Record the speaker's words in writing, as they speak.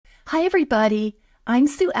Hi everybody, I'm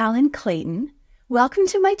Sue Ellen Clayton. Welcome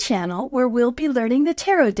to my channel where we'll be learning the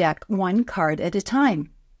tarot deck one card at a time.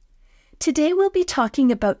 Today we'll be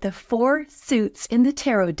talking about the 4 suits in the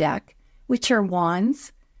tarot deck, which are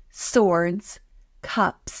Wands, Swords,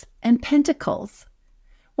 Cups, and Pentacles.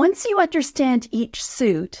 Once you understand each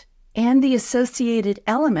suit and the associated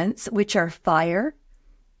elements, which are fire,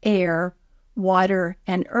 air, water,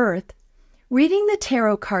 and earth, reading the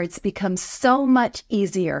tarot cards becomes so much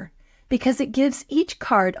easier because it gives each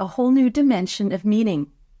card a whole new dimension of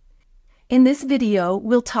meaning. In this video,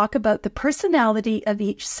 we'll talk about the personality of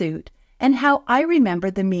each suit and how I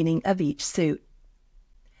remember the meaning of each suit.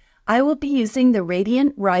 I will be using the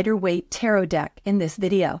Radiant Rider-Waite Tarot deck in this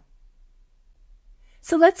video.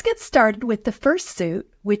 So let's get started with the first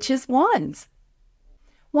suit, which is Wands.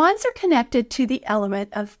 Wands are connected to the element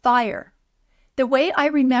of fire. The way I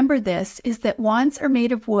remember this is that wands are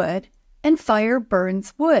made of wood and fire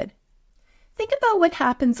burns wood. Think about what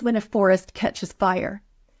happens when a forest catches fire.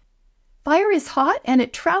 Fire is hot and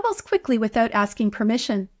it travels quickly without asking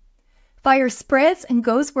permission. Fire spreads and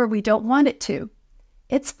goes where we don't want it to.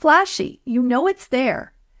 It's flashy, you know it's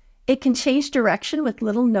there. It can change direction with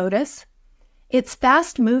little notice. It's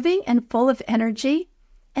fast moving and full of energy,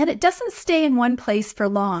 and it doesn't stay in one place for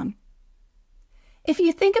long. If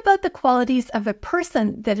you think about the qualities of a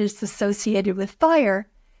person that is associated with fire,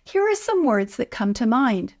 here are some words that come to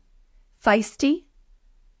mind. Feisty,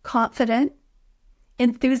 confident,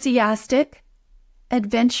 enthusiastic,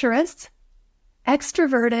 adventurous,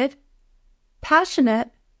 extroverted,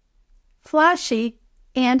 passionate, flashy,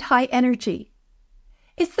 and high energy.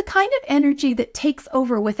 It's the kind of energy that takes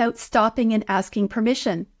over without stopping and asking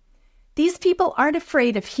permission. These people aren't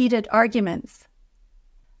afraid of heated arguments.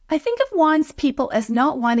 I think of Wands people as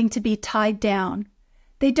not wanting to be tied down.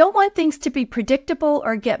 They don't want things to be predictable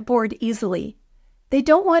or get bored easily. They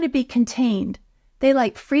don't want to be contained. They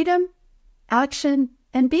like freedom, action,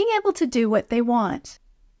 and being able to do what they want.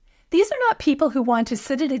 These are not people who want to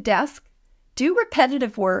sit at a desk, do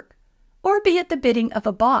repetitive work, or be at the bidding of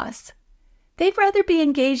a boss. They'd rather be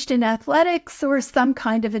engaged in athletics or some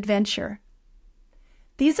kind of adventure.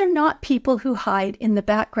 These are not people who hide in the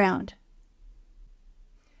background.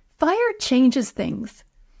 Fire changes things.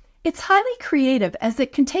 It's highly creative as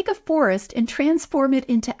it can take a forest and transform it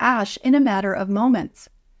into ash in a matter of moments.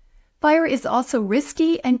 Fire is also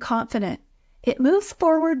risky and confident. It moves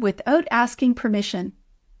forward without asking permission.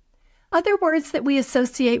 Other words that we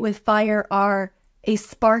associate with fire are a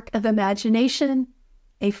spark of imagination,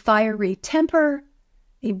 a fiery temper,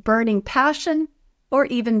 a burning passion, or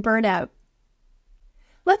even burnout.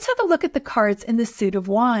 Let's have a look at the cards in the suit of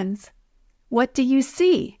Wands. What do you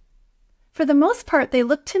see? For the most part, they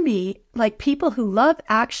look to me like people who love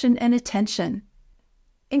action and attention.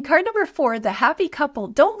 In card number 4, the happy couple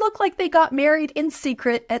don't look like they got married in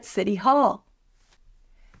secret at City Hall.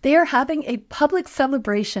 They are having a public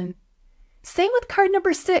celebration. Same with card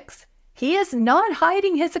number 6. He is not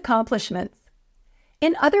hiding his accomplishments.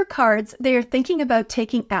 In other cards, they are thinking about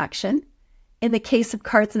taking action, in the case of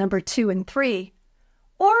cards number 2 and 3,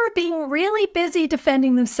 or being really busy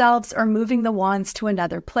defending themselves or moving the wands to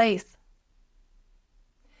another place.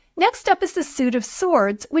 Next up is the suit of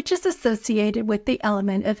Swords, which is associated with the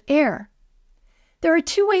element of air. There are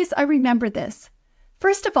 2 ways I remember this.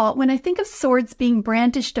 First of all, when I think of swords being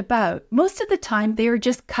brandished about, most of the time they are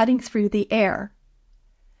just cutting through the air.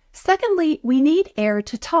 Secondly, we need air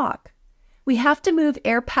to talk. We have to move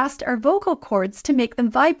air past our vocal cords to make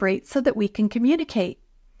them vibrate so that we can communicate.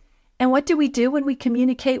 And what do we do when we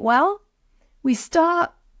communicate well? We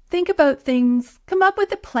stop, think about things, come up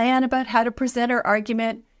with a plan about how to present our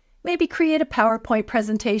argument, maybe create a PowerPoint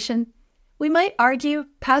presentation. We might argue,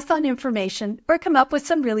 pass on information, or come up with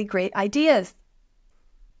some really great ideas.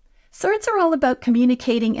 Swords are all about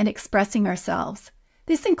communicating and expressing ourselves.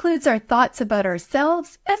 This includes our thoughts about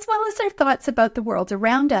ourselves, as well as our thoughts about the world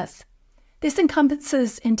around us. This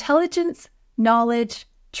encompasses intelligence, knowledge,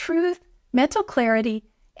 truth, mental clarity,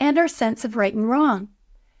 and our sense of right and wrong.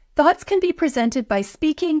 Thoughts can be presented by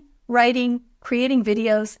speaking, writing, creating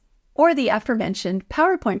videos, or the aforementioned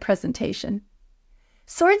PowerPoint presentation.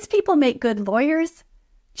 Swords people make good lawyers,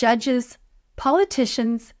 judges,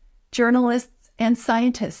 politicians, journalists, and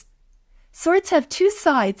scientists. Swords have 2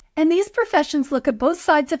 sides, and these professions look at both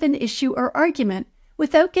sides of an issue or argument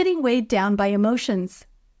without getting weighed down by emotions.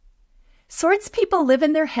 Swords people live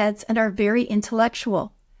in their heads and are very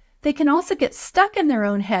intellectual. They can also get stuck in their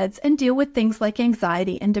own heads and deal with things like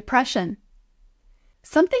anxiety and depression.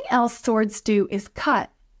 Something else swords do is cut,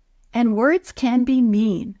 and words can be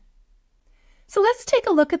mean. So let's take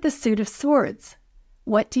a look at the suit of Swords.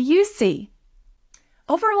 What do you see?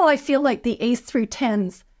 Overall, I feel like the ace through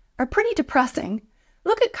tens are pretty depressing.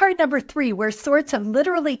 Look at card number 3, where swords have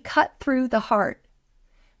literally cut through the heart.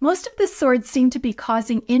 Most of the swords seem to be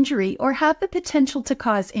causing injury or have the potential to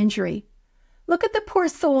cause injury. Look at the poor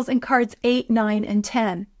souls in cards 8, 9, and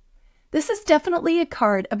 10. This is definitely a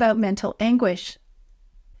card about mental anguish.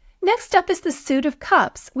 Next up is the Suit of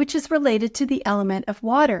Cups, which is related to the element of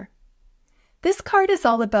water. This card is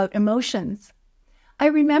all about emotions. I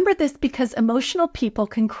remember this because emotional people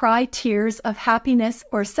can cry tears of happiness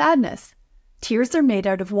or sadness. Tears are made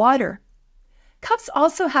out of water. Cups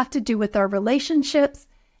also have to do with our relationships,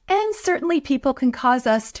 and certainly people can cause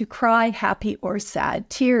us to cry happy or sad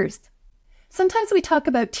tears. Sometimes we talk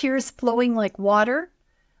about tears flowing like water,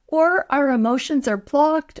 or our emotions are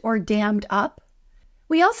blocked or dammed up.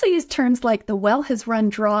 We also use terms like the well has run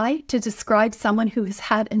dry to describe someone who has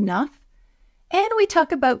had enough. And we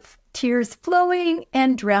talk about tears flowing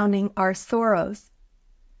and drowning our sorrows.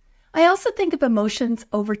 I also think of emotions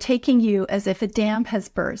overtaking you as if a dam has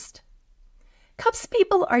burst. Cups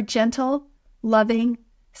people are gentle, loving,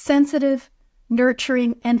 sensitive,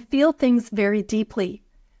 nurturing, and feel things very deeply.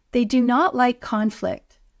 They do not like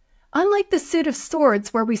conflict. Unlike the Suit of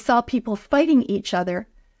Swords, where we saw people fighting each other,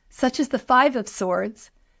 such as the Five of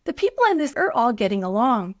Swords, the people in this are all getting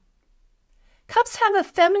along. Cups have a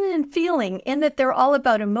feminine feeling in that they're all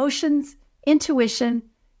about emotions, intuition,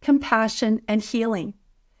 compassion, and healing.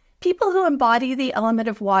 People who embody the element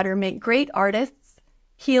of water make great artists,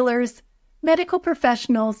 healers, medical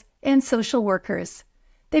professionals, and social workers.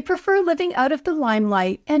 They prefer living out of the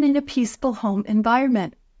limelight and in a peaceful home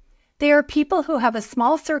environment. They are people who have a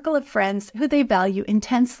small circle of friends who they value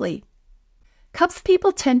intensely. Cups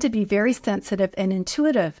people tend to be very sensitive and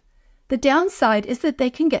intuitive. The downside is that they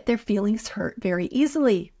can get their feelings hurt very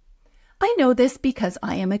easily. I know this because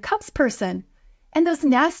I am a Cups person, and those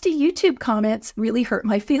nasty YouTube comments really hurt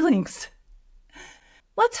my feelings.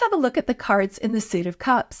 Let's have a look at the cards in the Suit of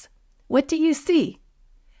Cups. What do you see?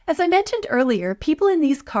 As I mentioned earlier, people in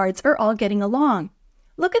these cards are all getting along.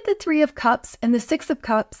 Look at the 3 of Cups and the 6 of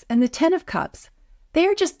Cups and the 10 of Cups. They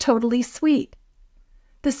are just totally sweet.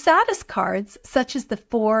 The saddest cards, such as the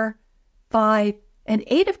 4, 5, and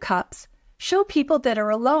 8 of Cups, show people that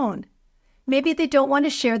are alone. Maybe they don't want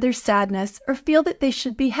to share their sadness or feel that they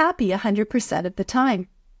should be happy 100% of the time.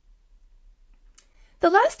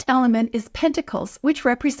 The last element is Pentacles, which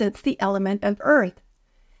represents the element of earth.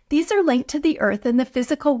 These are linked to the earth in the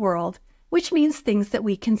physical world, which means things that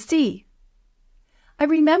we can see. I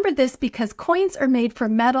remember this because coins are made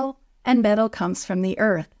from metal, and metal comes from the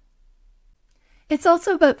earth. It's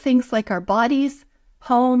also about things like our bodies,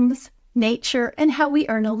 homes, nature, and how we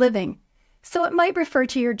earn a living, so it might refer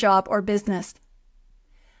to your job or business.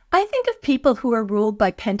 I think of people who are ruled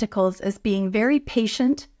by Pentacles as being very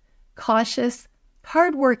patient, cautious,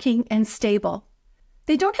 hardworking, and stable.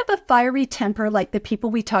 They don't have a fiery temper like the people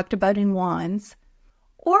we talked about in Wands,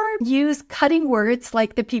 or use cutting words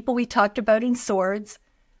like the people we talked about in Swords,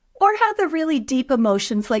 or have the really deep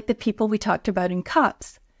emotions like the people we talked about in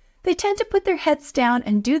Cups. They tend to put their heads down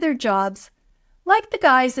and do their jobs, like the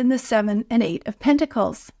guys in the 7 and 8 of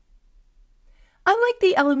Pentacles. Unlike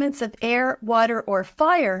the elements of air, water, or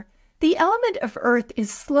fire, the element of earth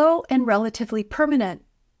is slow and relatively permanent.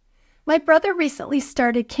 My brother recently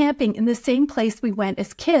started camping in the same place we went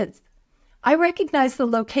as kids. I recognized the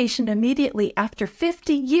location immediately after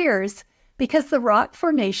 50 years because the rock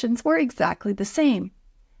formations were exactly the same.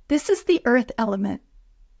 This is the earth element.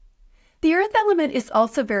 The earth element is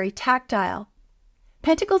also very tactile.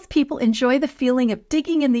 Pentacles people enjoy the feeling of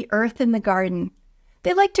digging in the earth in the garden.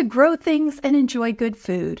 They like to grow things and enjoy good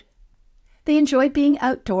food. They enjoy being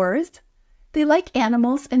outdoors. They like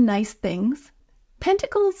animals and nice things.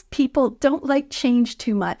 Pentacles people don't like change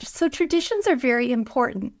too much, so traditions are very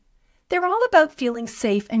important. They're all about feeling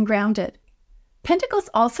safe and grounded. Pentacles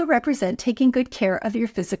also represent taking good care of your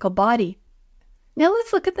physical body. Now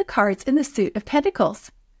let's look at the cards in the Suit of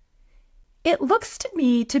Pentacles. It looks to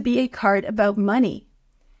me to be a card about money.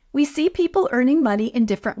 We see people earning money in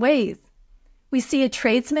different ways. We see a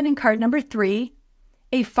tradesman in card number 3,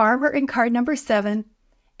 a farmer in card number 7,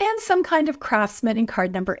 and some kind of craftsman in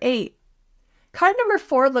card number 8. Card number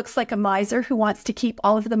 4 looks like a miser who wants to keep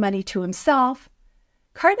all of the money to himself.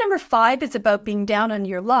 Card number 5 is about being down on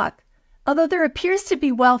your luck, although there appears to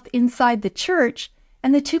be wealth inside the church,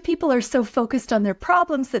 and the two people are so focused on their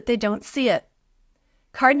problems that they don't see it.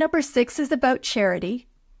 Card number 6 is about charity.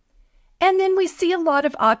 And then we see a lot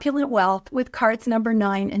of opulent wealth with cards number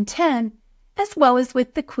 9 and 10, as well as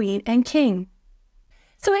with the Queen and King.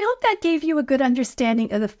 So I hope that gave you a good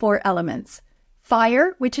understanding of the 4 elements.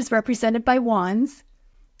 Fire, which is represented by Wands,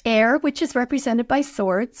 air, which is represented by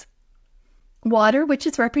swords, water, which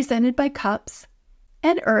is represented by cups,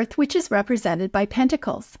 and earth, which is represented by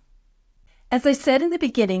pentacles. As I said in the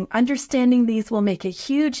beginning, understanding these will make a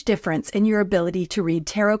huge difference in your ability to read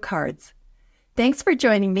tarot cards. Thanks for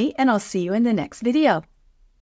joining me, and I'll see you in the next video.